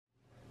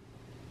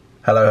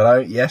Hello, hello.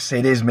 Yes,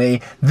 it is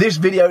me. This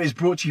video is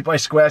brought to you by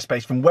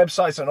Squarespace. From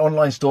websites and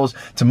online stores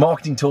to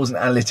marketing tools and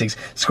analytics,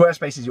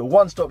 Squarespace is your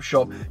one-stop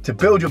shop to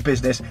build your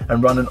business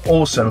and run an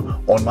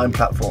awesome online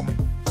platform.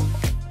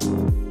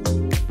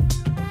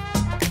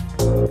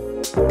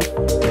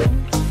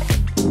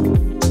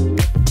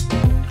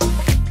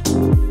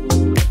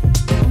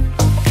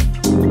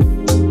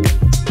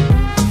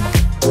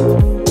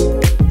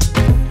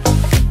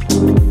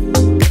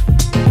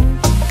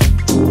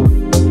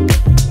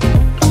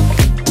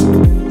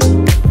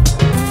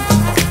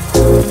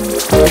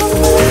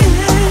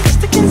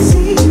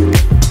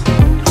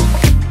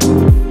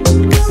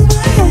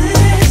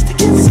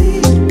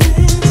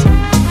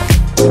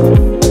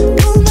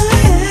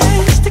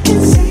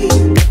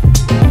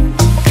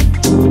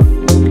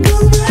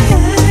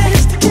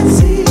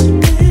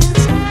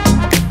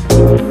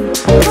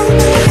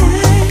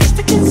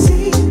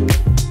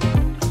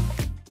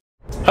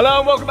 Hello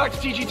and welcome back to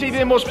TGTV,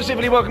 and more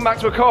specifically welcome back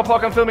to a car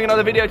park. I'm filming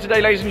another video today,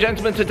 ladies and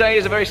gentlemen. Today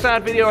is a very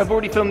sad video. I've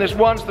already filmed this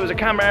once. There was a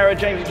camera error.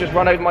 James has just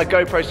run over my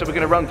GoPro, so we're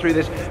going to run through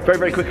this very,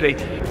 very quickly.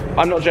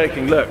 I'm not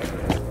joking, look.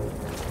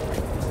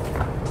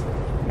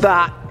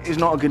 That is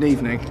not a good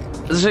evening.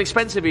 It's an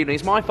expensive evening.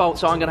 It's my fault,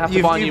 so I'm going to have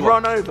to buy a new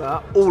one. You've run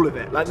over all of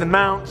it, like the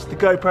mounts, the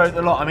GoPro,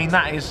 the lot. I mean,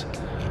 that is...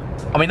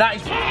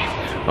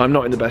 I'm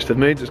not in the best of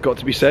moods, it's got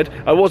to be said.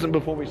 I wasn't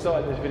before we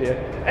started this video.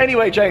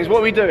 Anyway, James,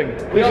 what are we doing?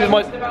 We are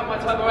talking about my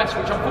Turbo S,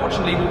 which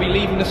unfortunately will be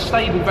leaving the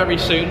stable very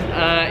soon.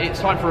 It's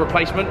time for a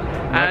replacement,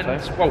 and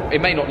well, it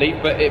may not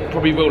leave, but it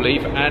probably will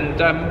leave. And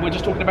we're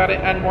just talking about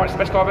it and why it's the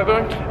best car I've ever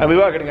owned. And we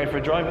were going to go for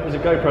a drive, but there's a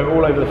GoPro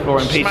all over the floor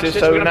in pieces.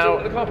 So we're now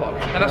at the car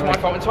park, and that's my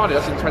fault entirely.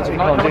 That's an expensive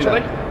night. How much are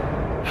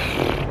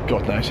they?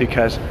 God knows, who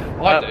cares?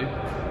 I do.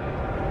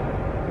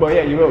 Well,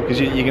 yeah, you will, because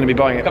you're going to be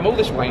buying it. Come all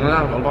this way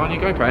now, I'll buy a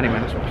new GoPro anyway.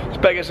 Let's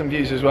better get some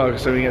views as well,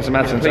 so we can get some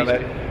AdSense out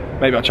of it.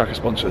 Maybe I'll chuck a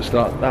sponsor at the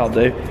start, that'll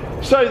do.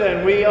 So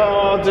then, we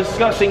are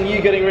discussing you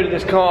getting rid of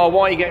this car.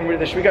 Why are you getting rid of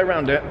this? Should we go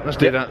around it? Let's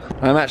do that.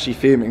 I'm actually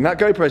fuming. That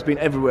GoPro's been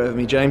everywhere with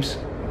me, James.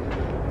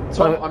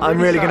 So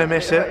I'm really going to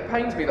miss it. It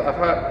pains me that I've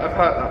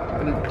hurt that,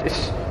 and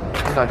it's,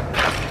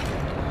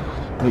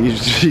 you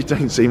know. You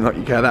don't seem like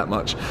you care that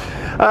much.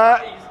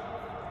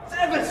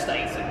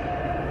 Devastating.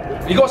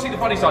 You got to see the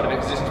funny side of it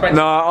because it's expensive.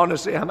 No,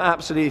 honestly, I'm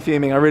absolutely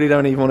fuming. I really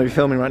don't even want to be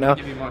filming right now. I'll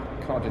give you my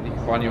card and you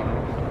can buy a new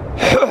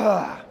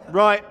one.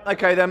 Right,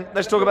 okay then,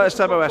 let's talk about this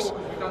Turbo S.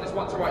 We've done this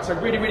once, right, so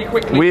really, really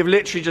quickly. We've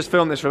literally just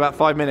filmed this for about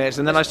 5 minutes,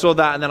 and then I saw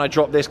that, and then I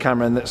dropped this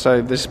camera, and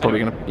so this is probably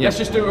going to... Yeah. Let's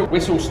just do a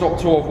whistle-stop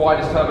tour of why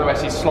this Turbo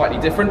S is slightly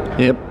different.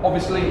 Yep.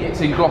 Obviously,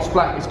 it's in gloss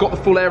black. It's got the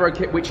full aero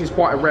kit, which is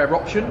quite a rare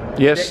option.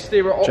 Yes, the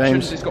exterior options,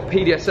 James. It's got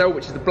PDSL,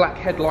 which is the black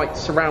headlight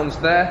surrounds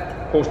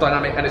there, Force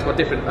Dynamic, and it's got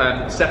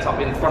different setup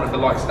in front of the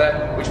lights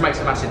there, which makes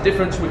a massive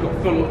difference. We've got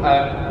full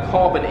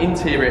carbon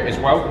interior as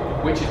well,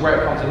 which is where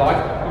it comes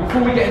alive. But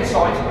before we get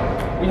inside,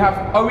 we have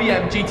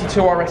OEM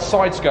GT2 RS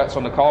side skirts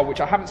on the car,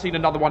 which I haven't seen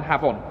another one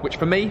have on, which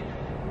for me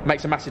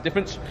makes a massive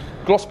difference.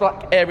 Gloss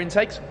black air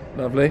intakes.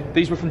 Lovely.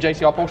 These were from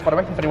JCR Porsche, by the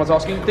way, if anyone's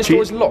asking. This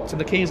door is locked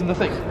and the key is in the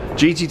thing.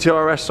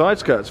 GT2 RS side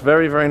skirts,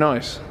 very, very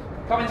nice.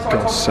 Come inside,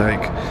 God's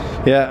sake.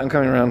 Yeah, I'm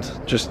coming around,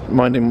 just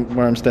minding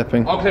where I'm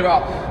stepping. I'll clear it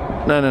up.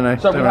 No.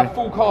 So we have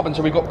full carbon,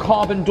 so we've got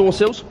carbon door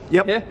sills.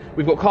 Yep. Here.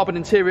 We've got carbon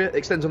interior,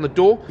 extends on the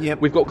door.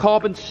 Yep. We've got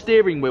carbon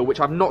steering wheel, which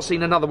I've not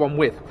seen another one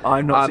with.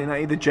 I've not seen that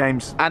either,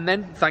 James. And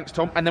then, thanks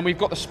Tom, and then we've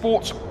got the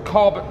sports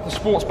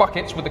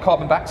buckets with the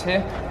carbon backs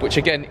here, which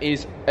again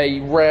is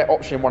a rare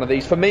option, one of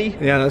these. For me,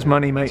 yeah, that's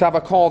money, mate. To have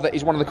a car that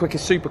is one of the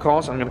quickest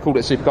supercars, I'm going to call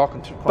it a supercar.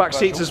 Back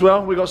seats as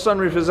well, we've got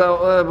sunroof as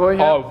well, boy.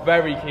 Yeah. Oh,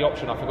 very key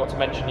option, I forgot to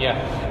mention, yeah.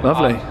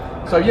 Lovely.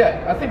 So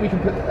yeah, I think we can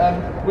put,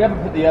 we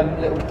haven't put the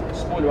little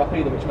spoiler up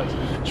either, which makes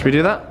it... Should we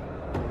do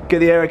that? Get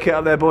the aero kit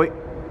up there, boy.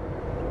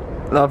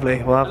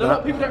 Lovely, we'll have that. A lot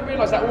of people don't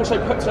realise that also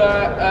puts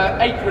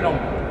apron on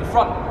the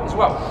front as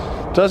well.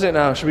 Does it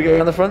now? Should we go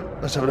around the front?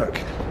 Let's have a look.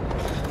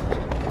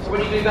 So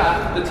when you do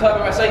that, the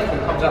Turbo S apron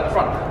comes out the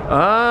front.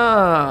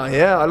 Ah,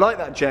 yeah, I like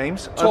that,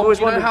 James. Tom, I've always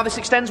wondered how this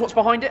extends, what's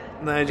behind it?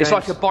 No, James. It's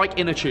like a bike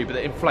inner tube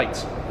that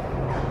inflates.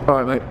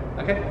 All right, mate.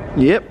 Okay.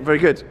 Yep, very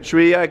good. Should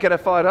we get her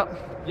fired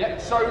up? Yeah,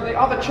 so the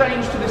other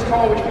change to this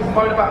car which people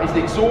moan about is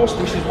the exhaust,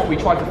 which is what we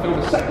tried to film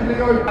a second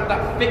ago. Had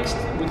that fixed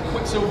with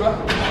Quicksilver.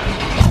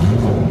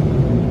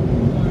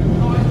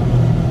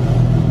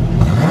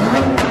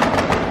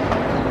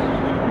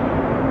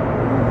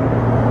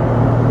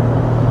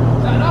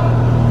 Is that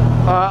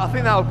enough? I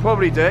think that'll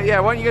probably do it.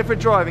 Yeah, why don't you go for a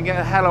drive and get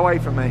the hell away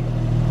from me?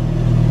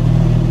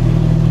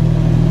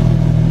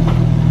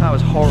 That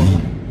was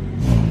horrible.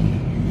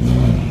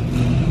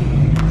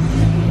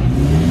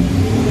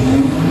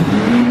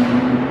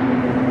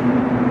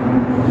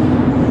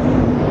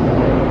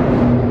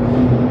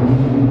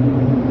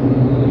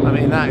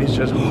 That is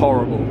just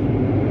horrible.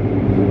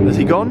 Has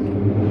he gone?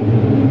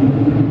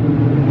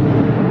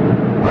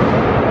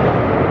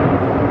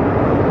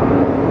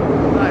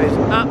 That is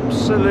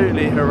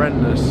absolutely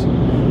horrendous.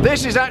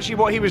 This is actually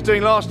what he was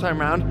doing last time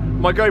round.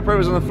 My GoPro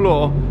was on the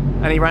floor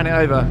and he ran it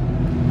over.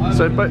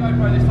 So, but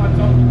GoPro this time,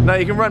 Tom. No,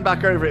 you can run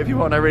back over it if you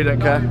want. I really don't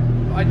care.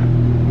 I've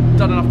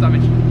done enough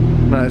damage.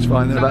 No, it's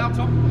fine. Is that loud,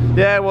 Tom?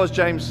 Yeah, it was,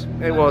 James.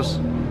 It was.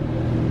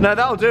 No,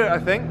 that'll do it, I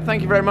think.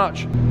 Thank you very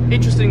much.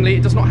 Interestingly,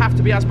 it does not have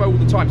to be ASBO all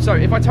the time. So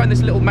if I turn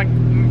this little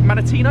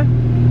Manatino,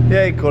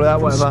 yeah, you can call it that,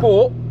 whatever.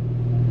 Sport.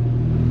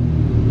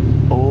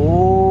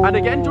 Oh. And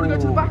again, do you want to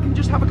go to the back and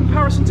just have a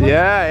comparison, Tom?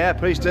 Yeah, yeah,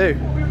 please do.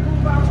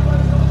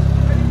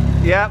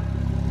 Yeah.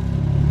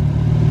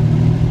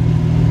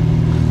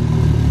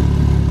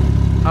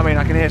 I mean,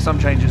 I can hear some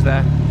changes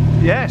there.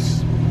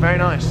 Yes, very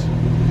nice.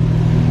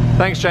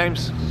 Thanks,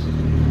 James.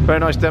 Very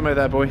nice demo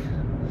there, boy.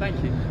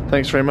 Thank you.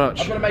 Thanks very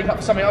much. I'm going to make up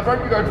for something. I've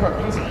already got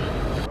to.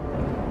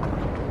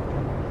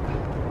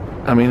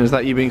 I mean, is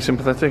that you being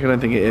sympathetic? I don't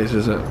think it is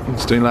it?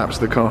 It's doing laps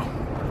of the car.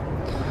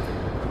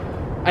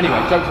 Anyway,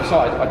 jokes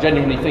aside, I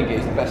genuinely think it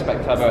is the best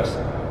spec turbo S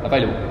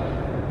available.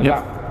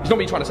 Yeah. It's not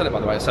me trying to sell it, by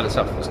the way, it's sell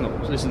itself. It's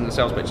not, this isn't the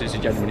sales pitch, this is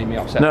genuinely me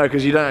upset. No,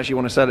 because you don't actually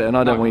want to sell it, and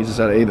I don't want you to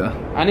sell it either.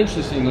 And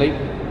interestingly,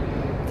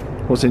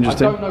 what's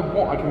interesting? I don't know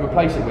what I can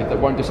replace it with that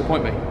won't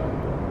disappoint me.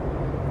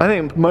 I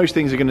think most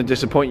things are going to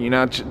disappoint you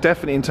now,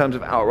 definitely in terms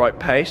of outright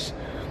pace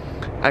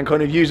and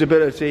kind of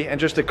usability and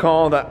just a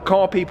car that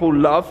car people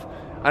love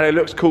and it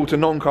looks cool to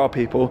non-car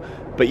people,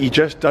 but you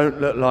just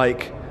don't look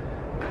like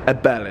a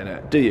bell in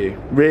it, do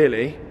you?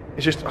 Really?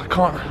 It's just,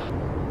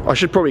 I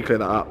should probably clear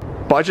that up.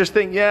 But I just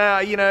think, yeah,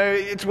 you know,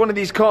 it's one of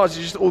these cars,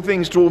 it's just all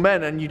things to all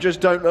men, and you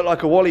just don't look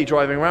like a Wally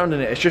driving around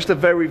in it. It's just a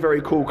very,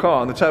 very cool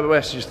car, and the Turbo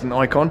S is just an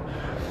icon.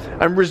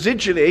 And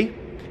residually,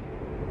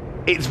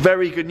 it's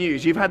very good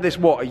news. You've had this,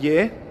 what, a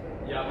year?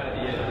 Yeah, I've had it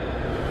a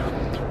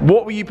year.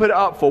 What will you put it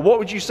up for? What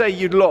would you say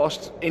you'd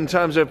lost in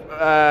terms of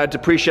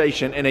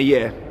depreciation in a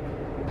year?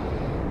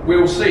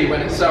 We'll see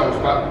when it sells,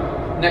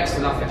 but next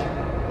to nothing.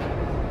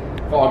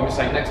 Well, I'm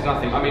saying next to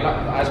nothing. I mean,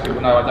 as people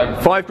know, I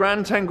don't... 5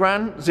 grand, 10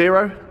 grand,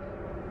 0?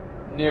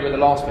 Nearer the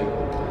last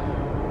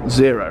people.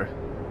 0.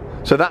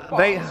 So that But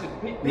they, listen,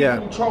 people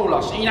yeah. troll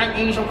us. You don't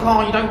use your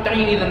car, you don't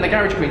daily them, the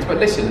garage queens. But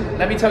listen,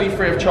 let me tell you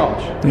free of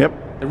charge.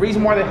 Yep. The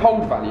reason why they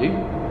hold value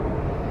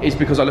is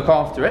because I look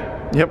after it.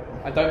 Yep.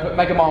 I don't put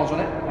mega miles on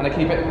it, and I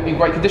keep it in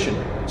great condition.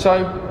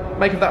 So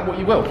make of that what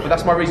you will. But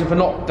that's my reason for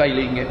not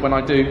dailying it when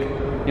I do,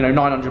 you know,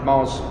 900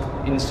 miles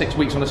in 6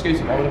 weeks on a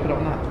scooter. Why would I put it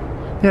on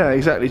that? Yeah,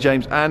 exactly,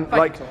 James. And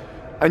Thank you, Tom.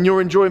 and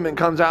your enjoyment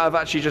comes out of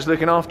actually just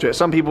looking after it.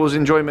 Some people's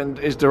enjoyment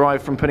is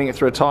derived from putting it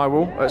through a tyre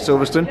wall at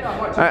Silverstone,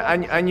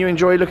 and you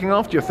enjoy looking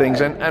after your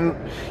things. And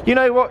you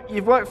know what?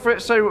 You've worked for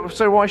it,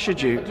 so why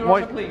should you? Do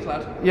Why? I please,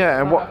 lad?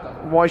 Yeah, and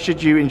why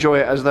should you enjoy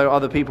it as though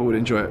other people would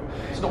enjoy it?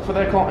 It's not for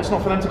their car. It's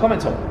not for them to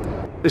comment on.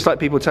 It's like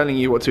people telling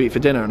you what to eat for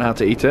dinner and how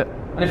to eat it.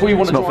 And if we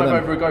want to It's not for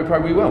drive them. over a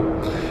GoPro, we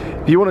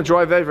will. If you want to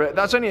drive over it,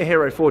 that's only a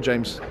Hero 4,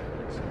 James.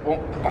 Well,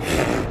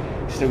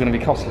 it's still going to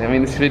be costly. I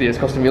mean, this video is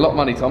costing me a lot of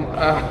money, Tom.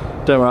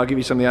 Don't worry, I'll give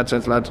you some of the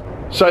AdSense, lad.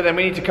 So then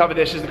we need to cover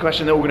this as the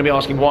question that we're going to be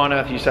asking, why on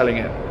earth are you selling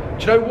it?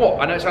 Do you know what?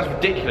 I know it sounds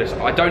ridiculous.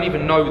 I don't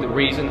even know the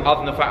reason,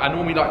 other than the fact I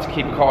normally like to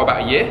keep a car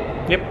about a year.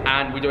 Yep.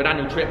 And we do an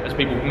annual trip, as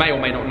people may or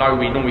may not know.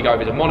 We normally go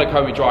over to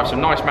Monaco, we drive some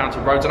nice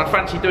mountain roads, and I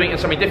fancy doing it in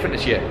something different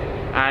this year.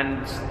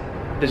 And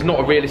there's not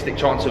a realistic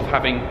chance of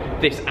having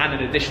this and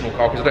an additional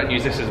car, because I don't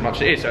use this as much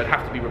as it is, so it'd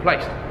have to be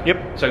replaced.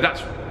 Yep. So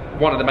that's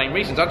one of the main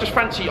reasons. I just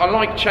fancy, I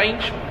like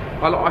change.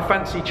 I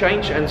fancy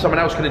change, and someone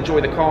else can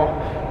enjoy the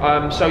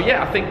car. So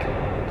yeah, I think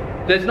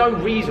there's no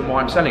reason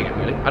why I'm selling it,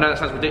 really. I know that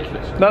sounds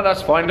ridiculous. No,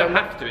 that's fine. I don't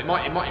have to. It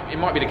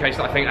might be the case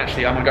that I think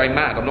actually I'm going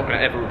mad. I'm not going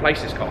to ever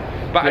replace this car.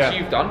 But as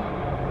you've done,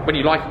 when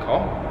you like a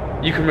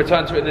car, you can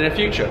return to it in the near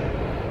future.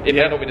 It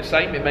may not be the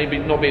same. It may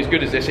not be as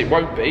good as this. It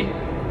won't be.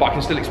 But I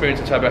can still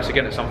experience a Turbo S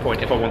again at some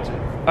point if I want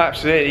to.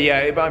 Absolutely, yeah.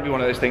 It might be one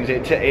of those things.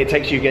 It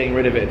takes you getting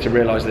rid of it to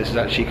realise this is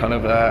actually kind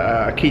of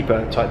a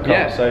keeper type car.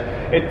 Yeah. So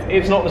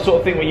it's not the sort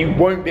of thing where you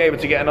won't be able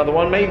to get another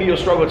one. Maybe you'll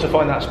struggle to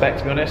find that spec,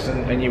 to be honest,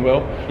 and you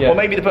will. Yeah. Or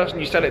maybe the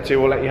person you sell it to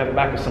will let you have it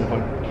back at some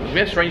point.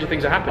 Yeah, stranger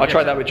things are happening. I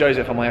tried that with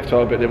Joseph on my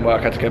F12, but it didn't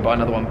work. I had to go buy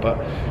another one. But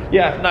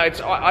yeah, no,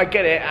 I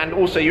get it. And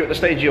also, you're at the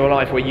stage of your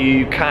life where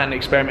you can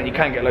experiment, you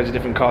can get loads of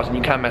different cars, and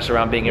you can mess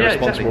around being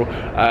irresponsible.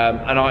 Exactly.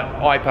 And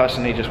I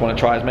personally just want to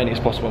try as many as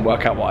possible and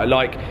work out what I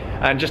like,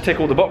 and just tick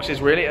all the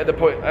boxes really at the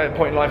point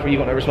in life where you've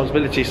got no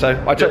responsibility.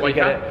 So I totally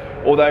get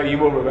it. Although you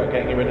will regret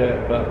getting rid of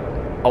it, but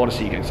I want to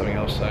see you getting something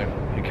else. So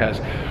who cares?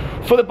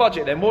 For the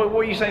budget, then, what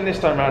are you saying this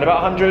time around?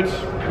 About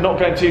 100? Not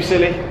going too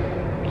silly?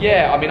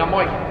 Yeah, I mean, I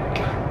might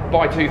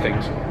buy 2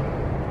 things.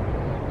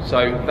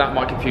 So that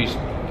might confuse,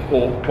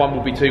 or one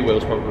will be 2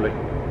 wheels probably,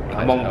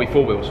 and one will be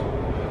 4 wheels.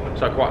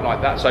 So I quite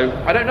like that. So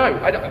I don't know.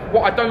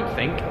 What I don't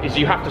think is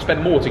you have to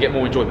spend more to get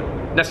more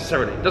enjoyment,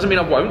 necessarily. Doesn't mean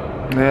I won't.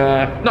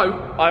 Yeah. No.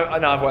 I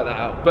know, I've worked that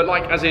out. But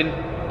like, as in,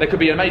 there could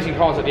be amazing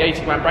cars at the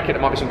 80 grand bracket,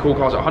 there might be some cool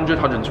cars at 100,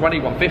 120,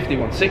 150,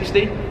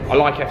 160. I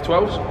like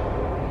F12s.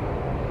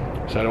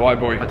 So do I,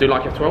 boy. I do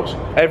like F12s.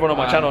 Everyone on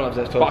my channel loves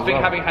F12s. But I think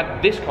having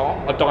had this car,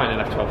 I'd die in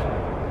an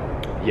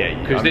F12.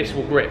 Yeah, because this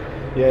will grip.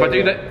 Yeah, if I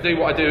do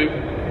what I do,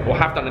 or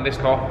have done in this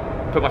car,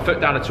 put my foot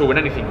down at all in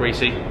anything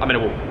greasy, I'm in a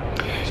wall.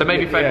 So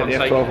maybe for everyone's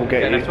sake, F12 will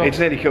get you. F12. It's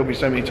nearly killed me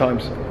so many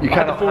times. You I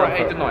had the cannot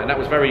 488 at night, and that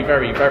was very,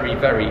 very, very,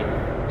 very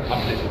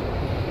unpleasant.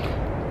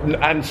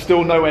 and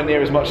still nowhere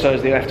near as much so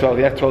as the F12.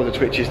 The F12 is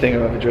the twitchiest thing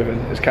I've ever driven.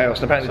 It's chaos.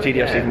 And apparently the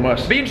TDF's even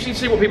worse. Be interesting to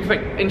see what people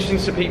think. Interesting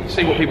to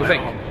see what people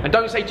think. And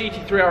don't say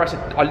GT3 RS.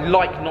 I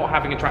like not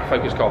having a track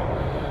focus car.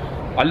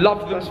 I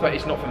love them, but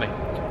it's not for me.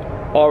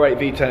 R8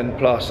 V10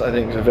 Plus, I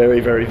think, is a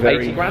very, very,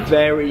 very, 80 grand?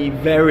 very,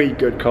 very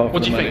good car for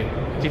What do you money.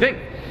 think? Do you think?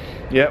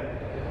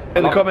 Yep.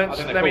 In the comments,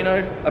 let me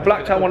know. A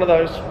blacked out one of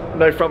those,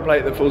 no front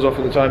plate that falls off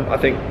all the time. I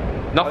think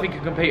Nothing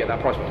can compete at that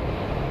price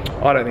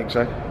point. I don't think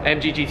so.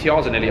 MG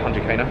GTRs are nearly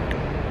 100k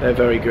now. They're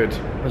very good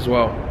as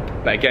well.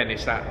 But again,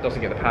 it's that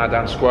doesn't get the power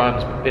down,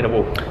 squirms in a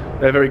wall.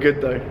 They're very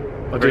good though.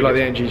 I do like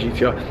the MG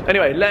GTR.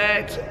 Anyway,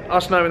 let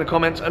us know in the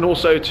comments, and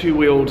also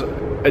two-wheeled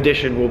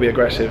edition will be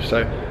aggressive,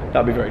 so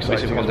that'll be very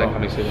exciting. Some content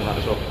coming soon on that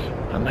as well.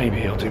 And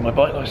maybe I'll do my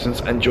bike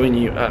license and join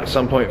you at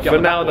some point. For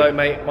now though,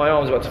 mate, my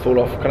arm's about to fall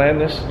off. Can I end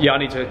this? Yeah, I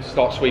need to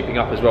start sweeping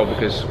up as well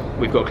because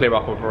we've got to clear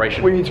up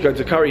operation. We need to go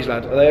to Curry's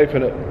Land. Are they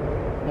open at,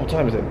 what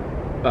time is it?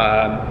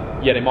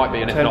 Yeah, they might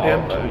be, and if not,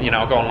 PM?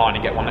 I'll go online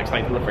and get one next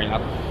day for the free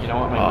lab. You know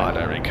what I mean? Oh, I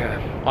don't really care.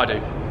 I do.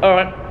 All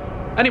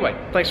right. Anyway,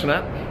 thanks for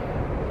that.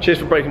 Cheers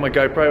for breaking my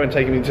GoPro and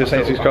taking me to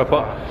St. Sue's car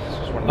park.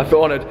 I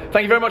feel honoured.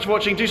 Thank you very much for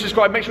watching. Do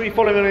subscribe. Make sure you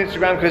follow him on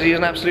Instagram because he is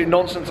an absolute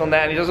nonsense on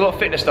there, and he does a lot of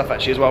fitness stuff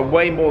actually as well,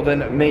 way more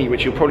than me,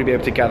 which you'll probably be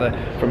able to gather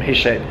from his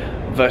shape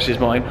versus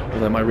mine,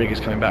 although my rig is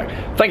coming back.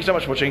 Thank you so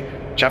much for watching.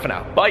 Ciao for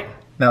now. Bye.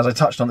 Now, as I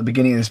touched on at the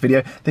beginning of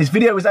this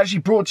video was actually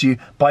brought to you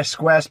by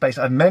Squarespace.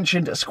 I've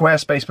mentioned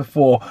Squarespace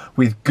before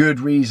with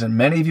good reason.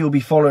 Many of you will be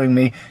following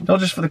me,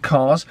 not just for the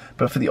cars,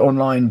 but for the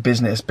online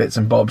business bits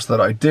and bobs that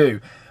I do.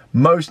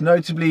 Most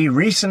notably,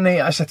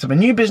 recently I set up a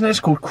new business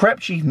called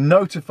Crepchief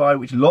Notify,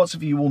 which lots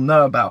of you will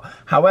know about.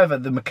 However,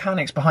 the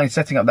mechanics behind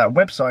setting up that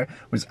website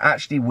was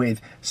actually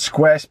with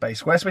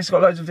Squarespace. Squarespace has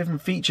got loads of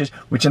different features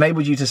which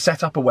enabled you to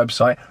set up a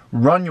website,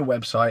 run your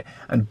website,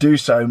 and do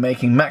so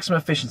making maximum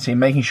efficiency and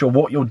making sure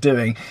what you're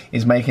doing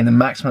is making the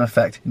maximum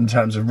effect in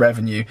terms of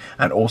revenue,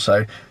 and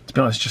also, to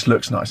be honest, just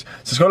looks nice.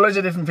 So it's got loads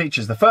of different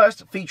features. The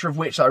first feature of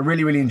which I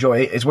really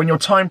enjoy is when you're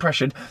time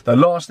pressured, the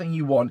last thing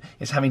you want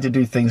is having to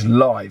do things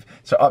live.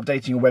 So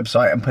updating your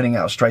website and putting it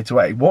out straight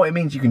away. What it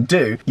means you can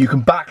do, you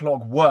can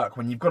backlog work.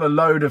 When you've got a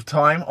load of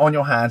time on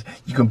your hands,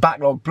 you can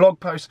backlog blog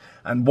posts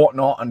and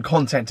whatnot and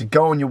content to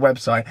go on your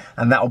website,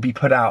 and that will be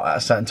put out at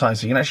a certain time.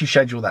 So you can actually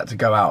schedule that to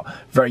go out.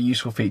 Very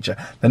useful feature.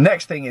 The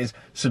next thing is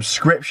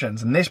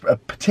subscriptions, and this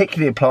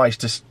particularly applies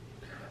to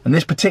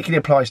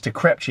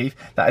Crepchief.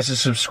 That is a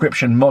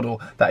subscription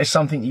model. That is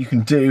something that you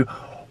can do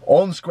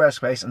on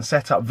Squarespace and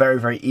set up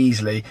very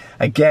easily.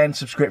 Again,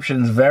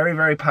 subscriptions,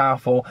 very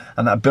powerful,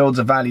 and that builds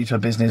a value to a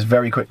business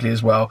very quickly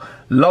as well.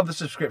 Love the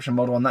subscription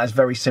model, and that is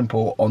very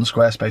simple on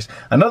Squarespace.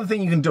 Another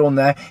thing you can do on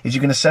there is you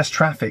can assess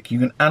traffic. You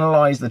can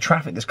analyze the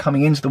traffic that's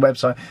coming into the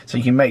website, so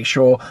you can make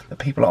sure that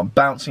people aren't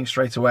bouncing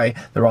straight away,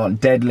 there aren't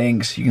dead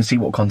links. You can see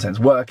what content's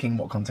working,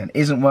 what content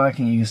isn't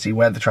working. You can see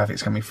where the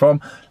traffic's coming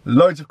from.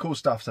 Loads of cool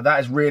stuff, so that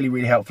is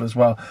really helpful as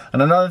well.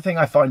 And another thing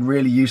I find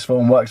really useful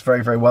and works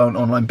very well in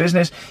online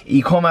business,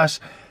 e-commerce,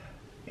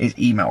 is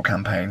email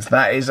campaigns.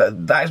 That is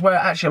where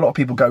actually a lot of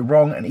people go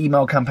wrong. And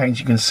email campaigns,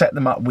 you can set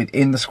them up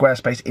within the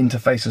Squarespace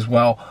interface as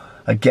well.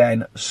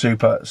 Again,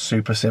 super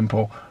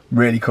simple.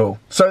 Really cool.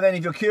 So then,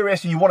 if you're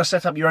curious and you want to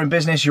set up your own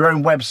business, your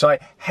own website,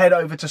 head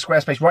over to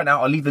Squarespace right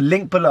now. I'll leave the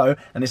link below,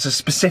 and it's a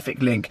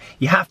specific link.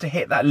 You have to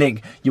hit that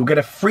link. You'll get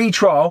a free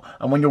trial,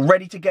 and when you're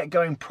ready to get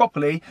going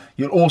properly,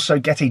 you'll also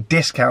get a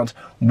discount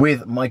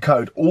with my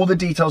code. All the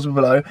details are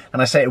below,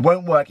 and I say it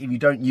won't work if you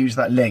don't use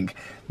that link.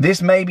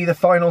 This may be the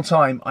final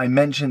time I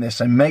mention this,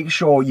 so make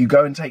sure you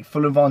go and take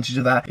full advantage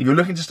of that. If you're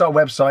looking to start a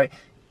website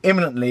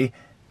imminently,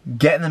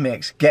 get in the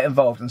mix, get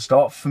involved, and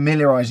start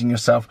familiarizing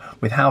yourself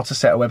with how to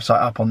set a website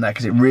up on there,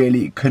 because it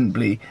really couldn't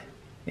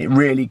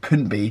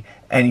be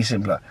any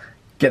simpler.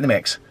 Get in the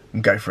mix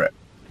and go for it.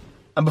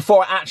 And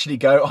before I actually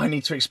go, I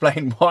need to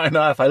explain why on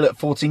earth I look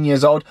 14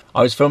 years old.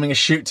 I was filming a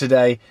shoot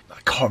today. I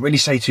can't really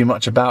say too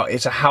much about it.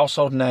 It's a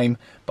household name,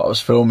 but I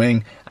was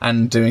filming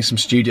and doing some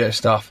studio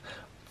stuff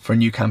for a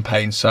new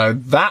campaign. So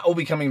that will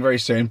be coming very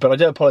soon, but I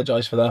do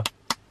apologise for that.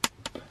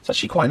 It's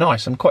actually quite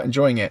nice. I'm quite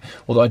enjoying it,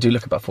 although I do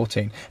look about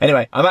 14.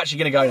 Anyway, I'm actually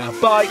going to go now.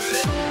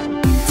 Bye!